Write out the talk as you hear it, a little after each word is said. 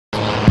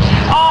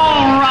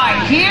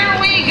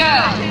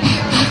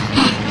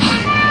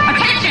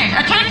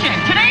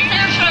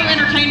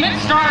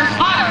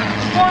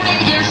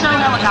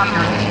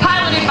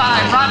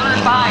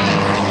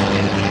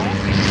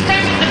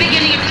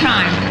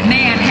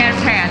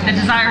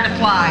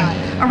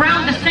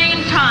Around the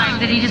same time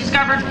that he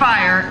discovered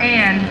fire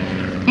and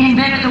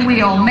invented the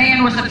wheel,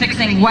 man was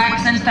affixing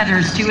wax and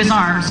feathers to his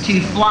arms to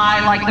fly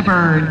like the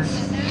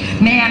birds.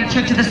 Man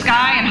took to the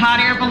sky in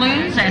hot air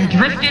balloons and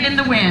drifted in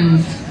the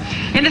winds.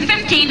 In the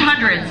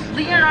 1500s,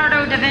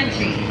 Leonardo da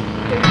Vinci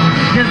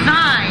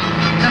designed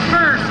the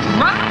first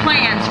rough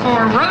plans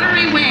for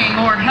rotary wing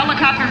or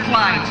helicopter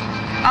flight.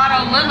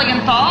 Otto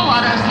Lilienthal,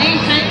 Otto's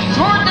namesake,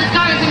 soared the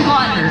skies in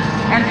gliders,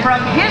 and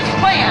from his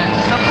plans,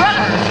 the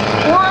brothers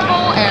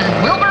Orville and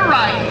Wilbur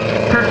Wright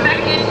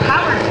perfected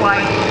powered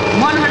flight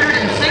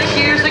 106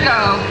 years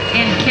ago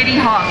in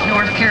Kitty Hawk,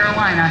 North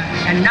Carolina.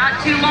 And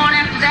not too long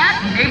after that,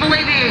 naval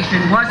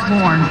aviation was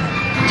born.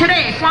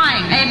 Today,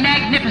 flying a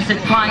magnificent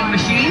flying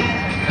machine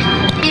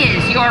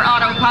is your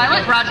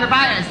autopilot, Roger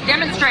Buis,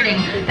 demonstrating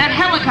that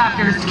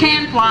helicopters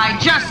can fly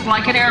just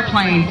like an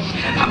airplane.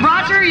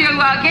 Roger, you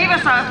gave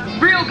us a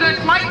real good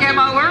flight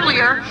demo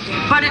earlier,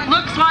 but it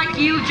looks like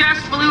you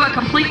just flew a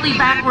completely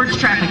backwards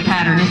traffic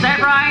pattern. Is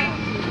that right?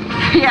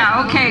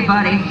 Yeah, okay,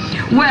 buddy.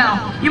 Well,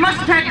 you must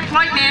have had your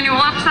flight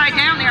manual upside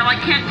down there like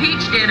Kent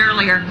Peach did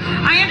earlier.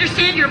 I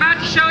understand you're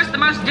about to show us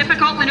the most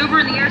difficult maneuver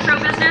in the airshow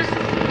business.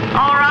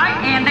 All right,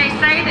 and they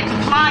say that to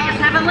fly is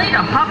heavenly, to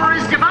hover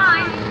is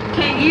divine.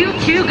 Can you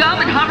chew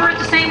gum and hover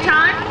at the same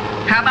time?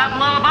 How about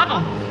blow a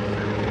bubble?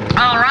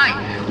 All right,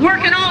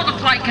 working all the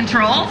flight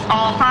controls,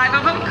 all 5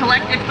 of them,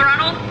 collective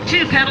throttle,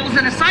 2 pedals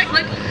and a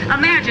cyclic.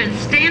 Imagine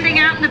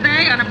standing out in the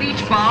bay on a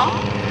beach ball.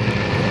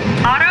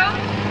 Otto,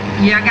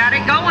 you got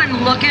it going.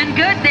 Looking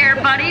good there,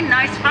 buddy.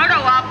 Nice photo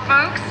op,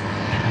 folks.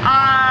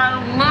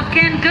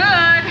 Looking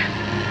good.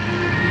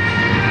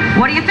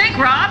 What do you think,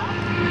 Rob?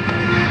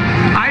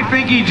 I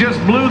think he just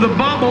blew the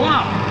bubble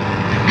up.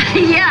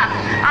 Yeah,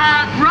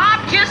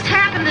 Rob just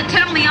happened to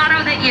tell me,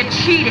 Otto, that you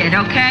cheated,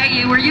 okay?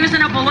 You were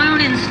using a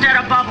balloon instead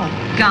of bubble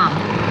gum.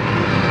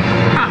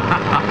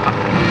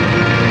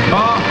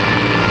 Oh.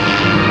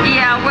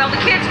 Yeah, well, the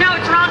kids know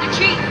it's wrong to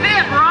cheat and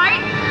fib, right?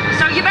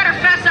 So you better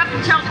fess up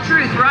and tell the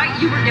truth, right?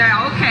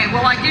 Yeah, okay,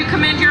 well, I do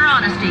commend your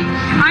honesty.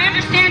 I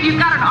understand you've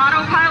got an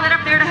autopilot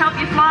up there to help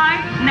you fly,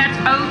 and that's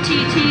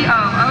O-T-T-O.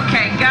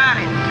 Okay, got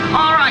it.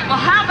 All right,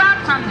 well, how about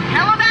some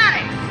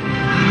helomatics?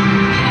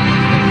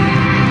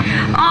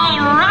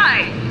 All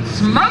right,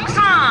 smoke's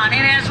on.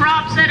 And as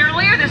Rob said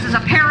earlier, this is a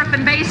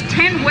paraffin-based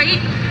 10-weight,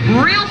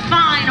 real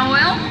fine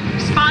oil,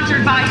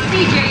 sponsored by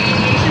CJ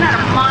Aviation out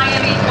of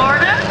Miami,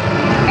 Florida.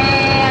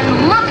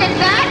 And look at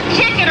that,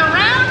 kick it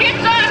around,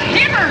 it's a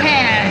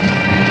hammerhead.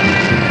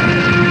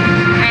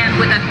 And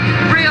with a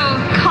real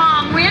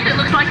calm wind, it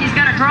looks like he's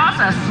going to draw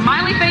us a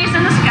smiley face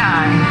in the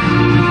sky.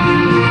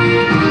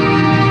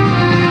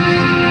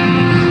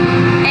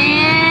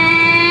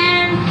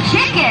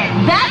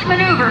 That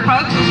maneuver,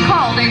 folks, is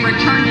called a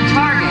return to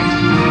target,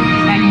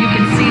 and you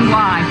can see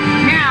why.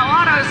 Now,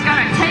 Otto's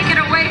going to take it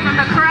away from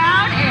the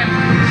crowd and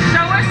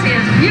show us his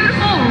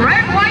beautiful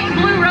red, white, and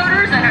blue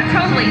rotors and a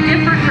totally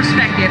different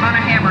perspective on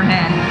a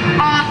hammerhead.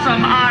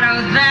 Awesome,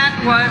 Otto. That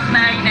was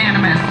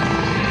magnanimous.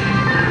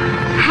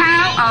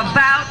 How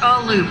about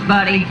a loop,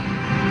 buddy?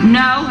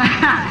 No?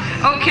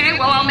 Okay,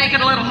 well, I'll make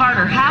it a little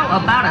harder. How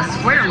about a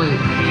square loop?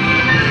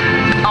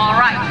 All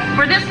right,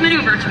 for this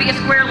maneuver to be a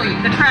square loop,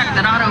 the track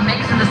that Otto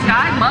makes in the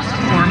sky must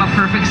form a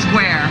perfect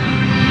square.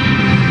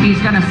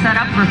 He's going to set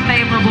up for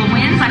favorable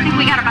winds. I think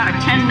we got about a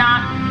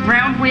 10-knot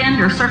ground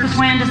wind or surface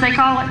wind, as they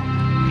call it.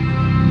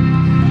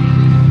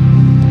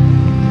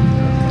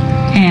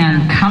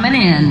 And coming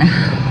in.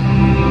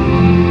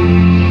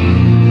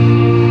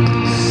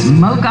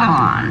 Smoke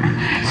on.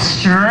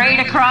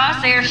 Straight across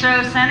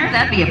Airshow Center.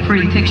 That'd be a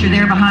pretty picture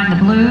there behind the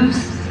blues.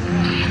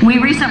 We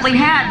recently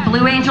had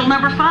Blue Angel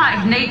number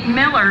 5, Nate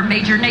Miller,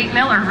 Major Nate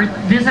Miller,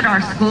 visit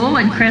our school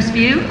in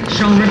Crestview,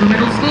 Shoal River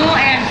Middle School,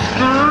 and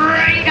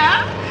straight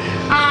up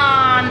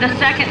on the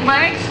second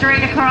leg,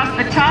 straight across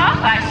the top.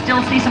 I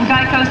still see some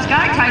Geico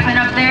Sky typing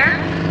up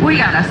there. We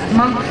got a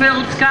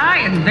smoke-filled sky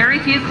and very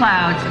few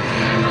clouds.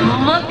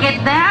 Look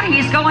at that.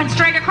 He's going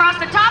straight across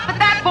the top,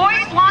 but that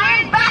boy's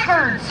flying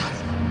backwards.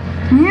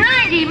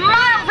 90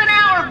 miles an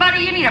hour,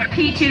 buddy. You need a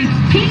pitot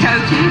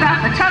tube out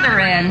the t'other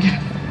end.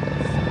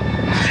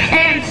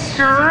 And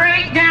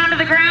straight down to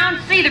the ground.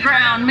 See the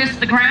ground, miss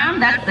the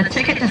ground. That's the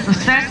ticket to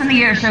success in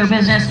the airshow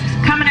business.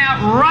 Coming out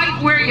right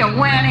where you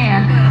went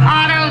in.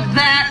 Otto,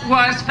 that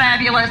was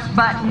fabulous,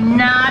 but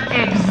not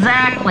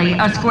exactly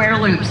a square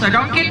loop. So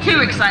don't get too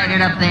excited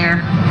up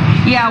there.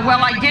 Yeah, well,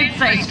 I did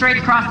say straight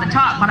across the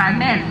top, but I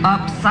meant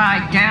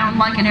upside down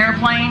like an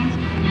airplane.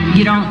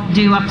 You don't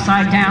do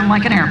upside down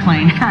like an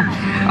airplane.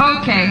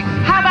 Okay,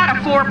 how about a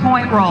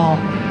 4-point roll?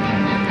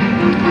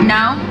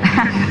 No?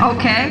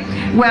 Okay.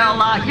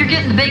 Well, you're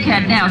getting the big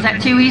head now. Is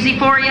that too easy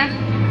for you?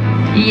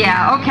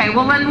 Yeah, okay.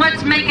 Well, then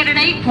let's make it an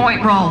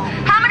 8-point roll.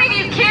 How many of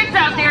you kids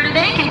out there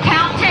today can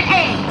count to 8?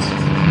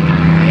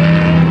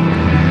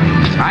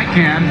 I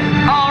can.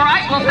 All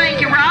right. Well, thank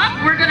you,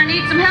 Rob. We're going to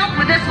need some help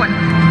with this one.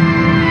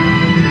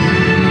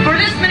 For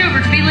this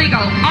maneuver to be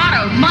legal,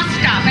 Otto must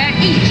stop at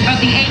each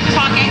of the 8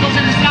 clock angles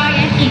in the sky,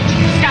 and each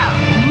stop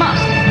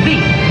must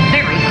be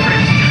very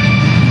crisp.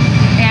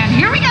 And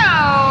here we go.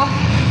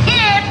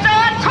 In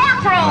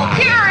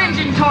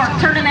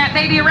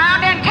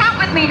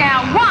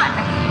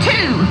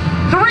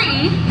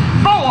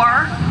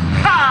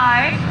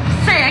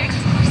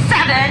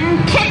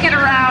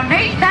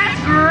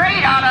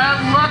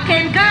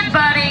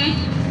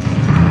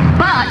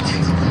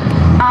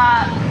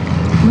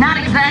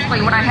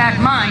exactly what I had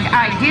in mind.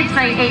 I did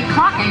say 8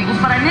 clock angles,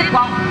 but I meant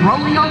while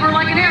rolling over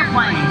like an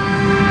airplane.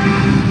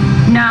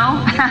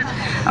 No?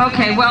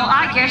 Okay, well,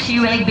 I guess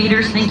you egg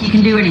beaters think you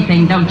can do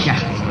anything, don't you?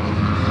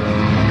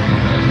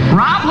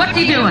 Rob, what's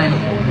he doing?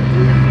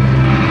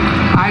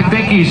 I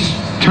think he's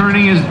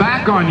turning his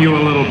back on you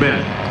a little bit.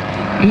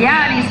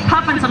 Yeah, and he's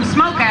puffing some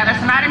smoke at us,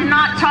 and I'm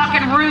not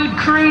talking rude,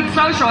 crude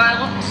social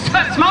oil,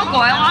 smoke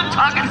oil. I'm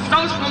talking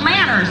social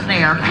manners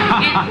there.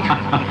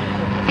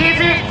 Is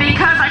it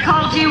because I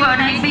called you an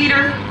egg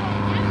beater?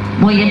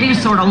 Well, you do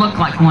sort of look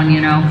like one,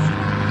 you know.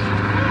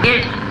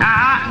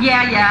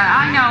 Yeah,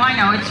 I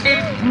know. It's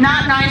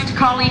not nice to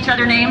call each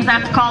other names.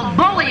 That's called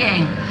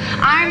bullying.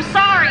 I'm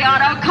sorry,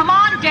 Otto. Come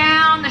on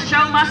down. The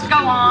show must go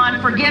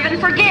on. Forgive and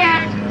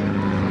forget.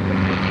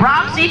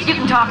 Rob, see if you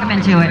can talk him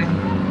into it.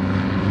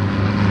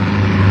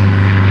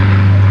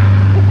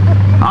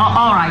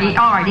 All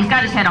right. He's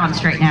got his head on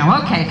straight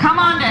now. Okay, come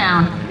on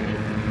down.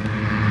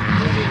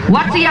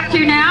 What's he up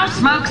to now?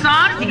 Smoke's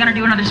on. Is he going to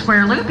do another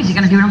square loop? Is he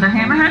going to do another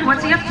hammerhead?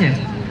 What's he up to?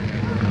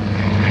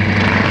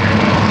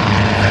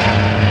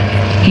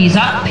 He's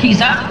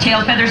up.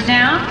 Tail feathers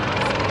down.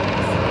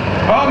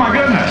 Oh, my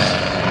goodness.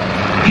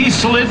 He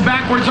slid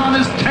backwards on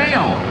his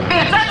tail.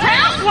 It's a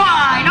tail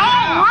slide.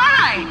 All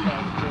right.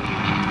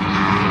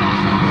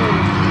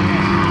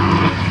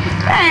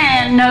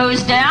 And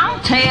nose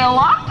down, tail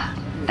up.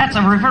 That's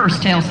a reverse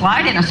tail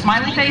slide and a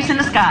smiley face in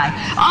the sky.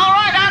 All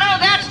right, Otto,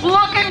 that's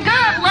looking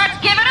good. Let's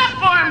give it up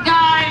for him,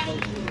 guys.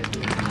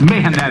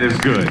 Man, that is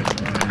good.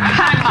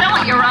 I'm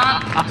telling you,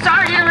 Rob.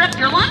 Sorry to interrupt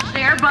your lunch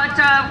there, but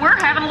we're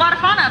having a lot of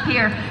fun up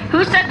here.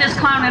 Who said this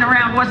clowning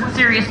around wasn't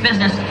serious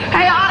business?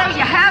 Hey, Otto,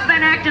 you have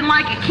been acting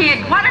like a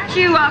kid. Why don't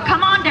you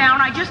come on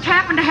down? I just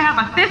happen to have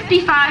a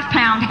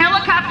 55-pound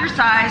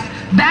helicopter-sized,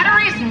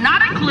 batteries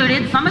not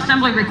included, some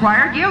assembly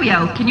required,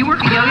 yo-yo. Can you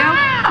work a yo-yo?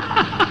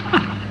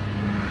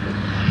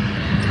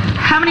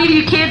 How many of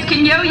you kids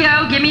can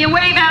yo-yo? Give me a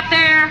wave out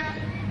there.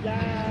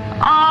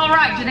 All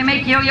right, do they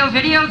make yo-yo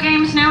video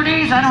games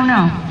nowadays? I don't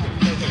know.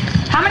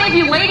 How many of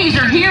you ladies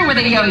are here with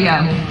a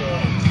yo-yo?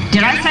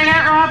 Did I say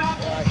that, Rob?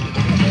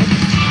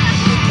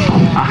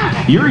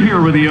 You're here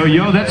with a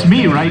yo-yo. That's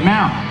me right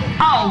now.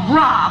 Oh,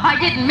 Rob, I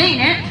didn't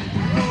mean it.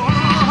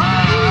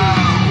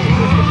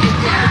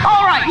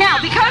 All right,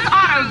 now, because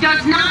Otto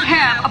does not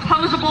have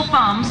opposable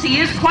thumbs, he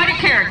is quite a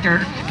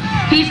character.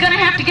 He's going to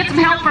have to get some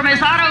help from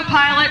his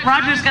autopilot.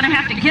 Roger's going to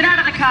have to get out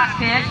of the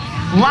cockpit,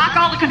 lock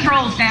all the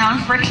controls down,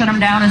 friction them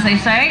down, as they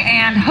say,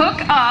 and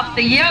hook up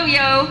the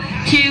yo-yo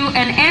to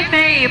an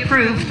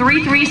FAA-approved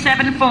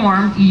 337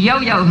 form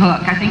yo-yo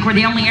hook. I think we're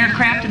the only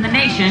aircraft in the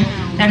nation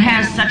that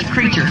has such a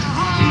creature.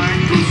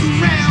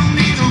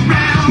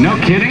 No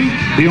kidding?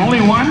 The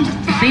only one?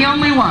 The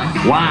only one.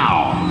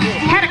 Wow.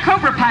 Had a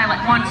Cobra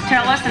pilot once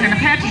tell us, and an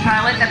Apache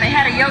pilot, that they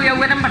had a yo-yo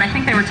with them, but I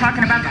think they were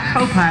talking about the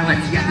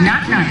co-pilots.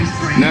 Not nice.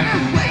 No.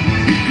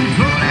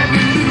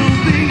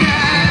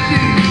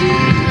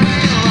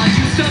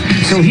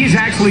 So he's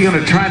actually going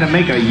to try to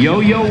make a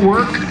yo-yo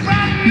work?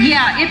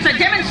 Yeah, it's a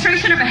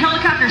demonstration of a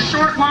helicopter's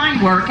short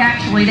line work,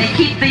 actually. They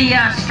keep the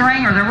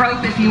string, or the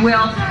rope, if you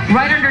will,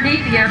 right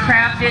underneath the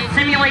aircraft. It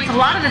simulates a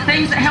lot of the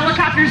things that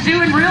helicopters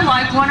do in real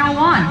life 101.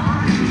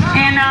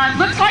 And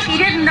looks like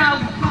he didn't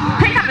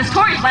pick up his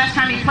toys last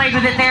time he played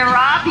with it there,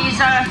 Rob. He's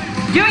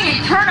doing a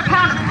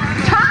turnabout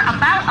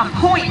a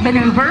point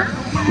maneuver,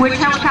 which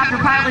helicopter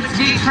pilots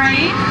do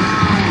train.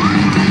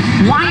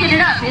 Winding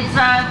it up. It's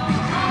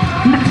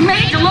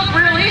made to look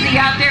real easy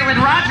out there with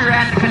Roger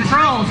at the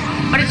controls,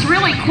 but it's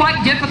really quite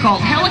difficult.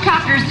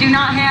 Helicopters do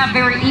not have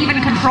very even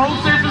control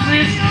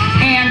surfaces,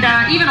 and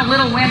even a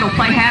little wind will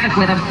play havoc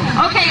with them.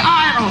 Okay,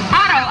 Otto,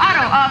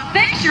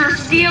 fix your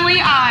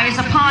steely eyes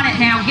upon it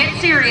now. Get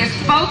serious.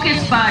 Focus,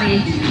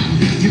 buddy.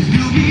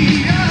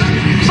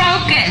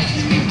 Focus.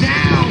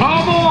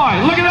 Oh boy,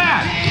 look at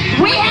that.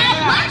 We have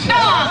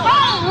liftoff.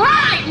 All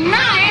right,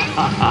 nice.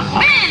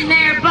 In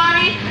there,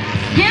 buddy.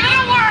 Give it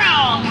a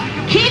whirl.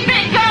 Keep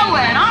it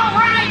going. All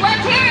right,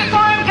 let's hear it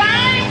for him,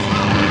 guys.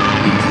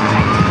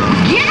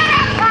 Give it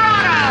up for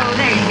Otto,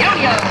 the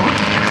yo-yo.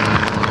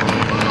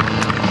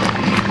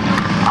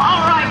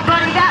 All right,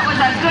 buddy, that was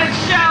a good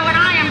show, and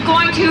I am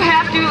going to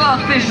have to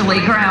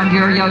officially ground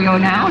your yo-yo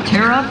now.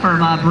 Terra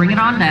firma, bring it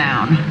on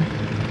down.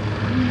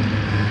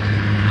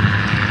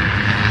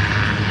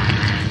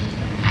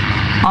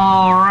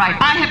 All right,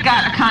 I have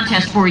got a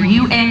contest for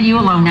you and you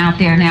alone out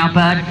there now,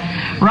 bud.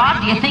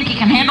 Rob, do you think you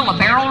can handle a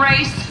barrel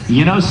race?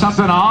 You know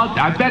something,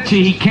 I bet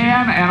you he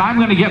can, and I'm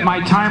going to get my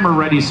timer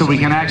ready so we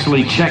can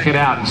actually check it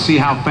out and see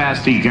how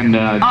fast he can,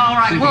 all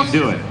right, we'll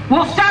do it.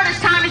 We'll start his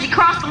time as he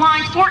crossed the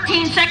lines.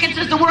 14 seconds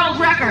is the world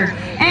record.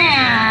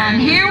 And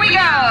here we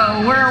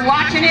go. We're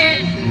watching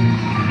it.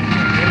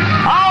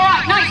 All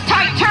right, nice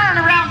tight turn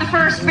around the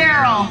first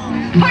barrel.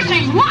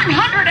 Pushing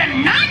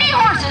 190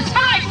 horses,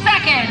 5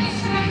 seconds.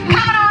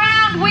 Coming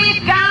around,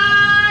 we've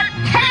got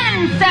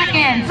 10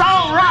 seconds.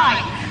 All right.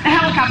 The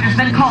helicopter's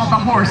been called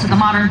the horse of the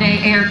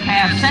modern-day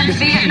aircraft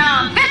since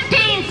Vietnam.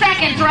 15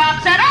 seconds,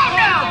 Rob said. Oh,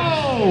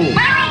 no!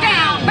 Barrel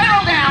down,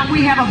 barrel down.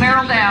 We have a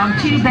barrel down.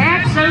 Too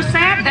bad, so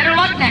sad. Better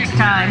luck next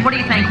time. What do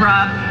you think,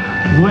 Rob?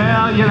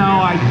 Well, you know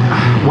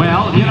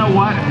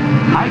what?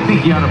 I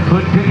think you ought to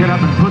pick it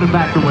up and put it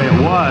back the way it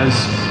was.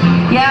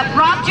 Yeah,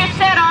 Rob just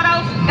said,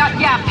 Otto.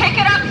 Yeah, pick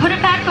it up, put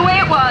it back the way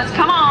it was.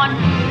 Come on.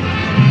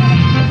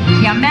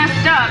 You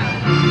messed up.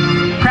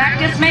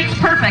 Practice makes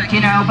perfect,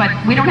 you know, but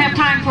we don't have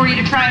time for you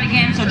to try it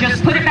again, so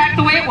just put it back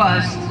the way it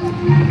was.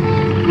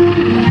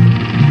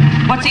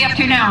 What's he up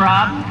to now,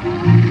 Rob?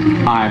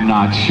 I'm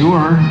not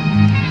sure.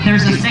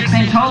 There's a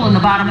 6-inch hole in the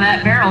bottom of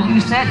that barrel. Who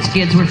said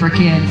skids were for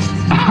kids?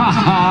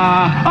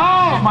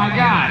 Oh, my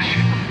gosh.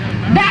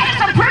 That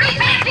is a pretty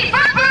fancy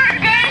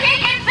footbird, good.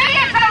 He can see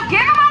it, so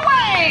give him a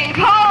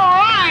wave. All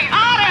right,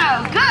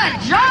 Otto, good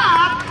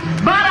job.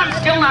 But I'm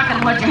still not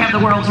going to let you have the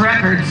world's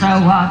record,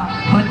 so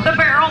put the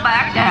barrel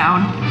back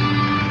down.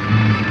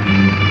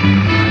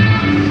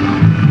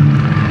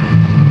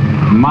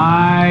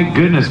 My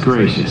goodness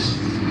gracious.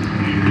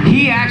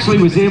 He actually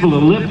was able to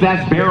lift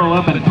that barrel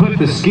up and put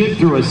the skid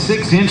through a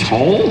 6-inch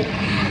hole?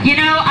 You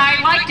know, I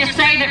like to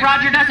say that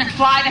Roger doesn't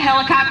fly the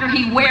helicopter,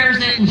 he wears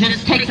it and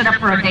just takes it up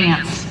for a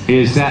dance.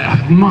 Is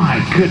that,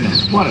 my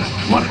goodness, what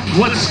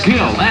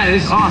skill. That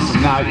is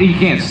awesome. Now, he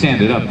can't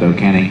stand it up though,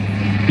 can he?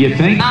 You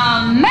think?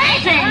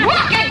 Amazing!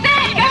 Look at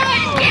that,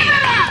 guys! Give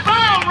it up!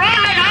 All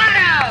right,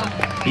 Otto!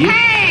 Yeah.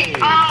 Hey,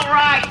 all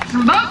right,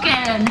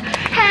 smoking!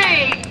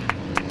 Hey,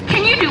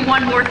 can you do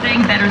one more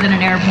thing better than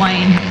an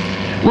airplane?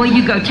 Well,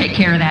 you go take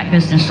care of that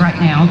business right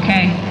now,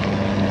 okay?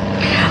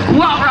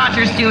 While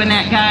Roger's doing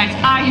that, guys,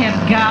 I have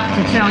got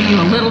to tell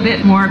you a little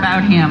bit more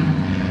about him.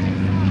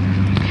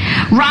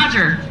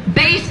 Roger,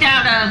 based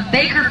out of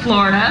Baker,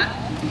 Florida,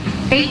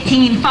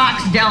 18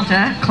 Fox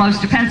Delta, close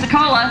to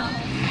Pensacola,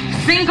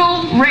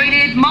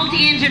 single-rated,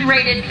 multi-engine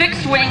rated,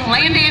 fixed-wing,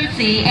 land and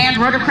sea, and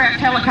rotorcraft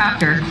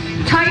helicopter.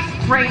 Type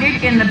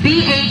rated in the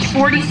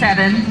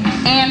BH-47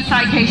 and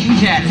Citation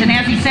jets. And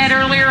as he said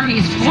earlier,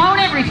 he's flown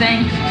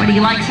everything, but he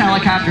likes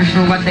helicopters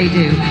for what they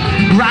do.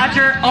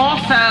 Roger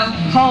also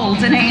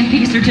holds an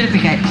A&P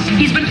certificate.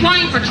 He's been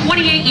flying for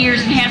 28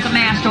 years and has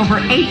amassed over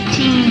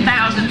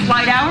 18,000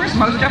 flight hours,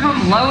 most of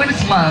them low and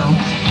slow.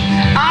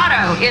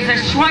 Otto is a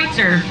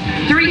Schweitzer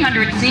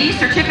 300C,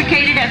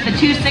 certificated as the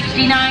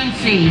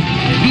 269C,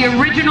 the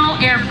original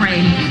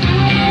airframe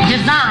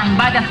designed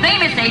by the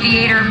famous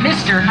aviator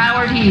Mr.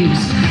 Howard Hughes.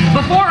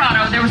 Before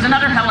Otto, there was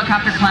another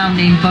helicopter clown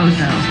named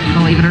Bozo,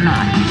 believe it or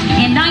not.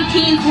 In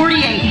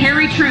 1948,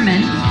 Harry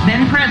Truman,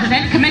 then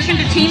president, commissioned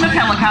a team of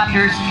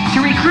helicopters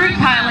to recruit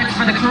pilots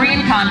for the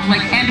Korean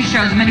conflict and to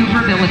show the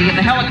maneuverability of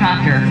the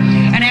helicopter.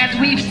 And as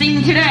we've seen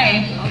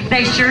today,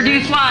 they sure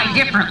do fly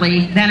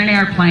differently than an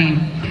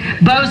airplane.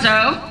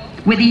 Bozo,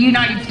 with the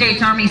United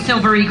States Army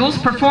Silver Eagles,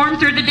 performed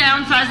through the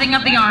downsizing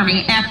of the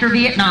Army after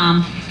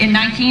Vietnam in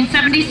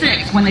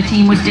 1976 when the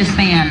team was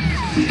disbanded.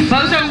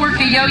 Bozo worked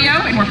a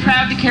yo-yo, and we're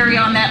proud to carry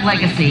on that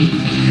legacy.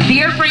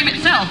 The airframe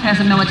itself has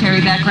a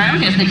military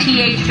background as the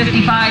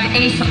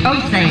TH-55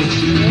 Osage,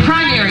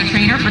 primary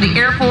trainer for the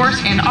Air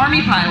Force and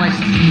Army pilots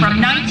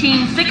from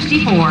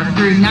 1964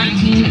 through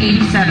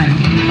 1987.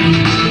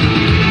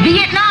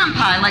 Vietnam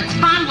pilots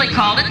fondly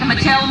called it the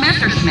Mattel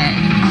Messerschmitt,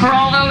 for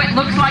although it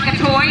looks like a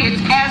toy,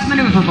 it's as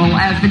maneuverable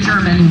as the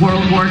German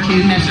World War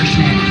II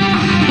Messerschmitt.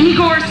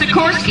 Igor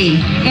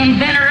Sikorsky,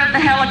 inventor of the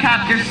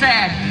helicopter,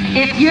 said,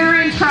 "If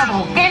you're in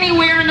trouble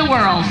anywhere in the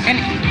world, an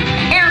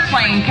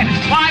airplane can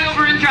fly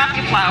over and drop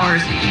you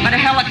flowers, but a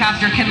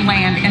helicopter can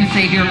land and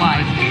save your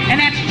life." And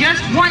that's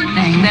just one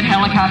thing that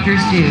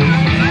helicopters do.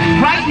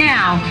 Right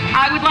now,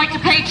 I would like to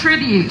pay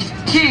tribute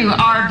to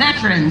our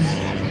veterans,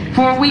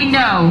 for we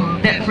know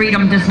that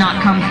freedom does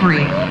not come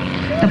free.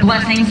 The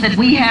blessings that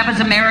we have as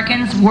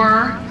Americans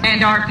were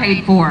and are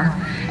paid for.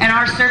 And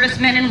our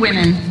servicemen and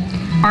women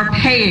are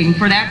paying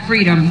for that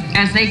freedom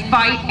as they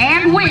fight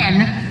and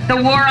win the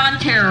war on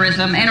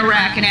terrorism in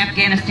Iraq and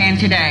Afghanistan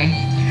today.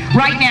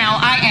 Right now,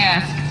 I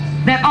ask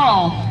that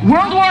all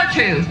World War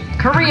II,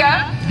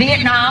 Korea,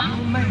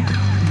 Vietnam,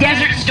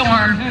 Desert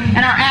Storm,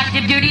 and our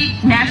active duty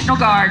National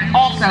Guard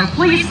also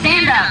please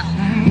stand up.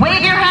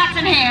 Wave your hats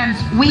and hands.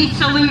 We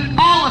salute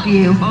all of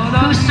you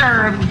who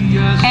served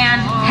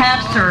and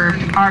have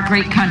served our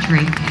great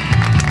country.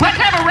 Let's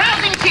have a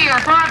rousing cheer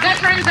for our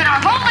veterans and our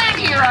homeland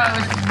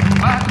heroes.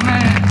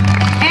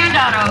 And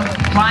Otto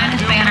flying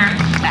his banner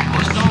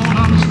backwards.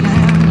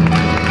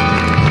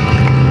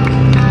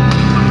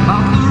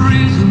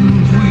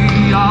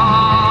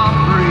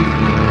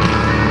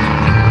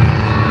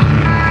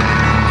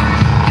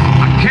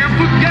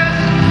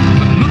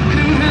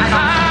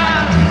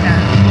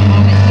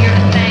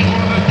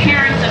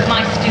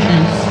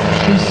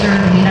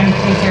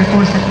 Air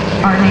Force,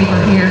 our neighbor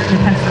here to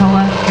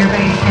Pensacola Air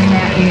Base, and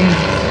that is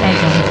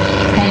Egan.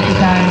 Thank you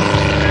guys.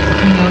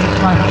 You know,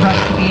 it's like a rush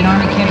to be an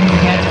Army kid when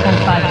your dad's full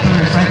 5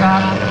 tours, right,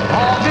 Rob?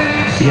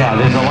 Yeah,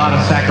 there's a lot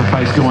of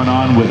sacrifice going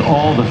on with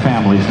all the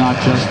families,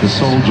 not just the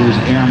soldiers,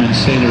 airmen,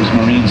 sailors,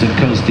 Marines, and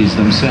Coasties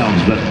themselves,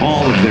 but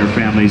all of their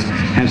families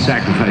have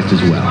sacrificed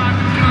as well.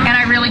 And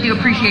I really do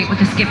appreciate what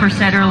the skipper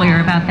said earlier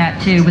about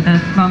that, too, with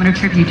a moment of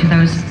tribute to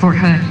those Fort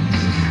Hood.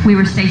 We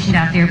were stationed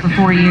out there for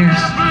 4 years.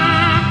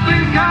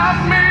 something got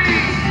me.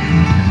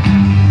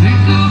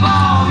 Think of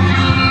all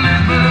your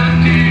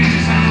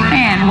liberties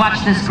and watch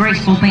this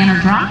graceful banner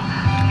drop.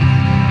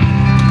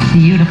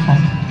 Beautiful.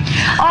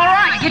 All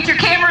right, get your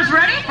cameras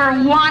ready for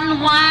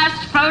one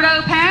last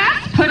photo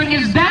pass, putting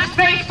his best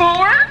face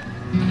forward.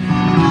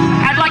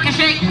 I'd like to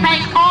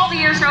thank all the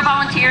Airshow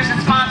volunteers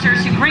and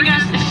sponsors who bring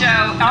us the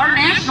show. Our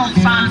national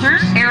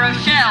sponsors,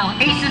 Airshow,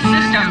 Aces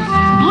Systems,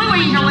 Blue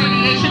Angel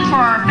Aviation for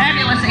our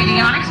fabulous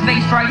avionics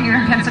based right here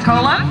in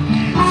Pensacola,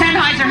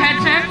 Sennheiser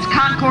headsets,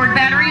 Concord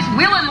batteries,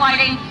 Wheel &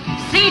 Lighting,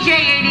 CJ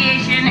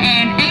Aviation,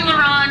 and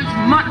Ailerons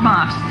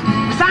Muffs.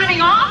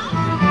 Signing off,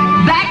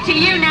 back to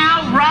you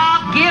now,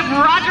 Rob. Give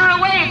Roger a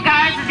wave,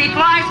 guys, as he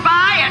flies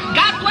by, and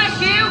God bless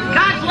you,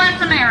 God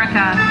bless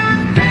America.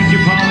 Thank you,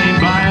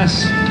 Pauline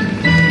Buis.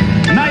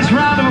 Nice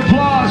round of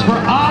applause for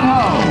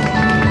Otto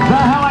the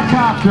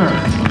Helicopter,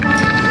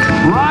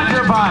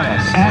 Roger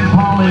Buis, and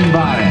Pauline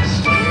Buis.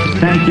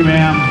 Thank you,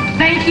 ma'am.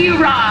 Thank you,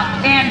 Rob.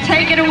 And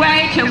take it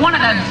away to one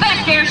of the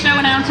best Airshow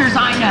announcers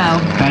I know.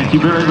 Thank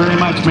you very, very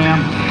much, ma'am.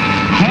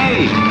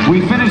 Hey,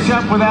 we finish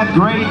up with that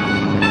great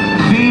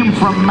theme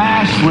from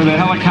MASH where the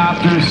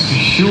helicopters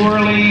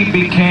surely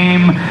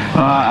became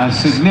a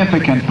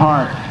significant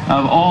part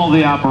of all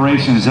the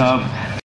operations of